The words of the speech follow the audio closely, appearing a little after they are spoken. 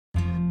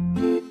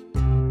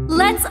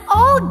Let's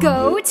all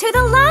go to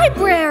the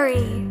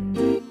library.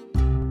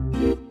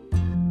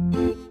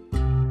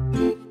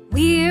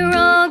 We're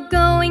all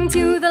going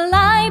to the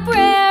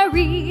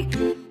library.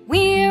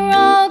 We're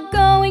all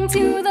going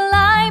to the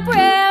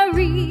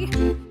library.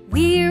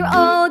 We're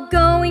all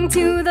going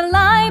to the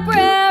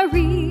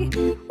library.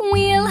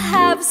 We'll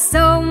have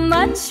so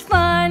much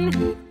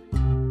fun.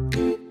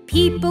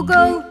 People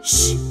go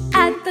shh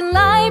at the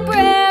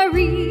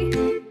library.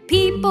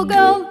 People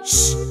go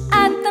shh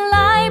at the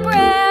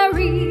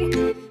library.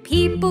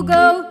 People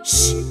go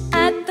shh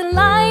at the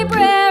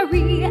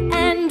library,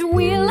 and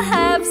we'll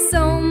have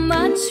so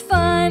much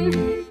fun.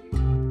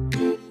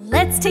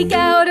 Let's take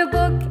out a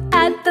book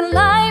at the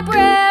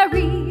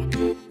library.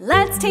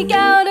 Let's take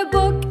out a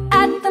book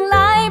at the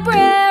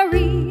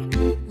library.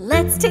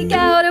 Let's take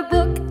out a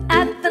book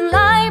at the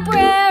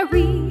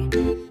library.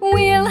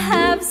 We'll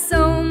have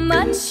so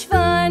much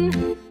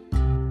fun.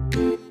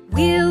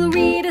 We'll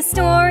read a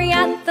story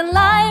at the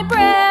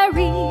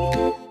library.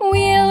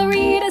 We'll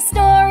read a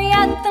story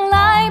at the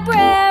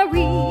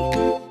library.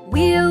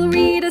 We'll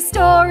read a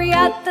story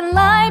at the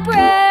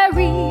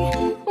library.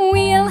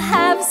 We'll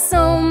have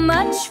so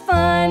much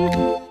fun.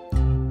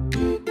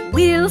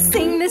 We'll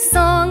sing this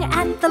song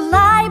at the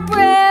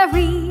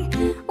library.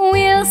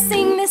 We'll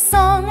sing this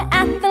song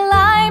at the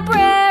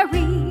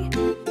library.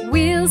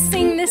 We'll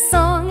sing this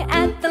song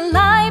at the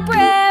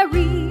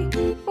library.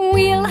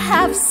 We'll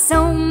have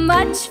so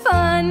much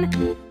fun.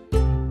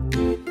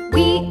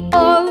 We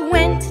all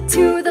went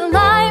to the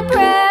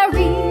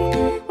library.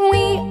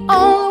 We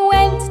all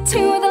went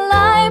to the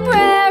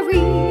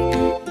library.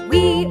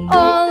 We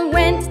all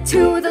went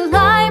to the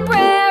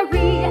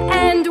library,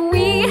 and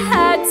we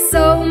had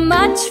so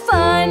much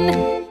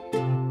fun.